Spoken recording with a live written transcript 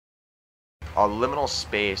A liminal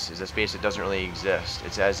space is a space that doesn't really exist.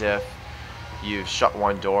 It's as if you've shut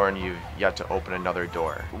one door and you've yet to open another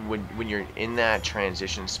door. When you're in that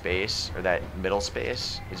transition space, or that middle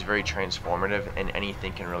space, it's very transformative and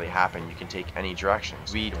anything can really happen. You can take any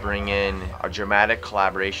directions. We bring in a dramatic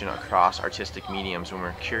collaboration across artistic mediums when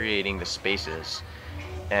we're curating the spaces.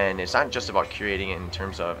 And it's not just about curating it in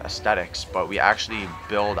terms of aesthetics, but we actually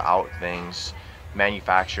build out things,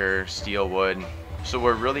 manufacture, steel, wood. So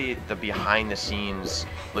we're really the behind the scenes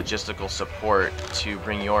logistical support to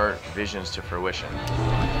bring your visions to fruition.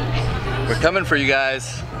 We're coming for you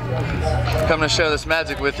guys. Coming to share this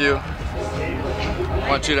magic with you. I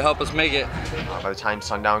want you to help us make it. By the time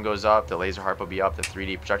sundown goes up, the laser harp will be up, the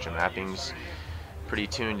 3D projection mapping's pretty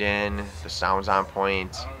tuned in, the sound's on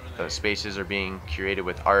point, the spaces are being curated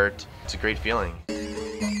with art. It's a great feeling.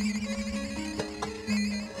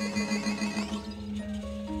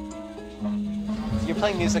 You're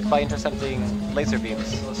playing music by intercepting laser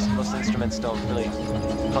beams. Most instruments don't really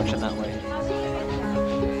function that way.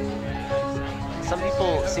 Some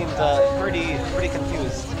people seemed pretty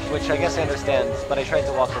confused, which I guess I understand, but I tried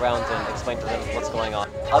to walk around and explain to them what's going on.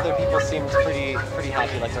 Other people seemed pretty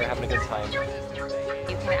happy, like they were having a good time.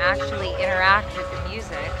 You can actually interact with the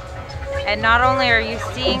music, and not only are you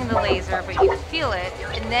seeing the laser, but you feel it,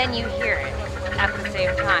 and then you hear it at the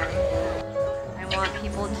same time. I want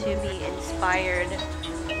people to be inspired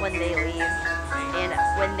when they leave, and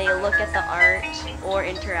when they look at the art or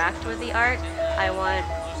interact with the art, I want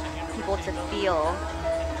people to feel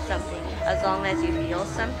something. As long as you feel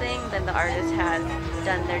something, then the artist has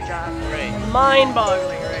done their job.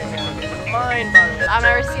 Mind-boggling right now. Mind-boggling. I've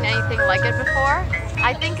never seen anything like it before.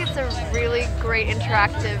 I think it's a really great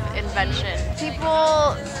interactive invention.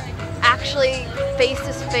 People actually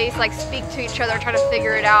face-to-face, like, speak to each other, try to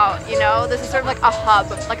figure it out, you know? This is sort of like a hub,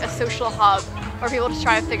 like a social hub, where people just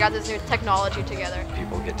try to figure out this new technology together.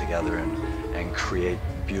 People get together and create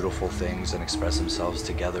beautiful things and express themselves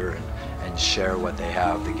together and share what they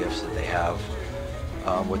have, the gifts that they have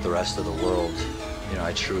with the rest of the world. You know,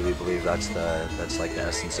 I truly believe that's like the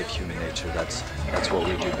essence of human nature. That's what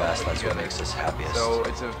we do best. That's what makes us happiest. So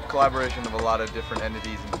it's a collaboration of a lot of different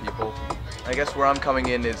entities and people. I guess where I'm coming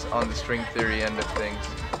in is on the string theory end of things.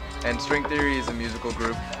 And string theory is a musical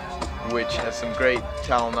group which has some great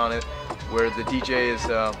talent on it, where the DJ is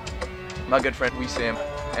my good friend Sam,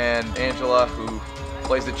 and Angela, who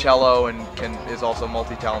plays the cello and is also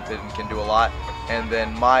multi-talented and can do a lot, and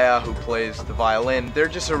then Maya, who plays the violin. They're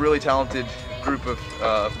just a really talented group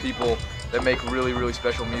of people that make really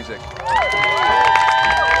special music.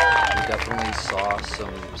 We definitely saw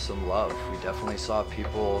some love. We definitely saw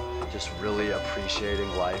people just really appreciating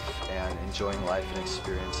life and enjoying life and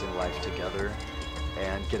experiencing life together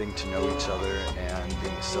and getting to know each other and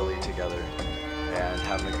being silly together and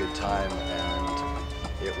having a good time, and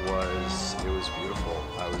it was beautiful.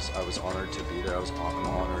 I was honored to be there. I was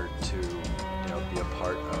honored to be a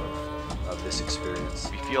part of this experience.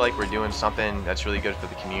 We feel like we're doing something that's really good for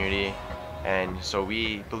the community, and so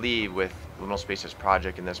we believe with Liminal Spaces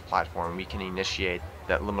project and this platform, we can initiate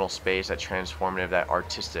that liminal space, that transformative, that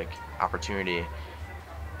artistic opportunity.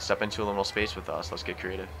 Step into a liminal space with us. Let's get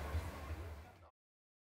creative.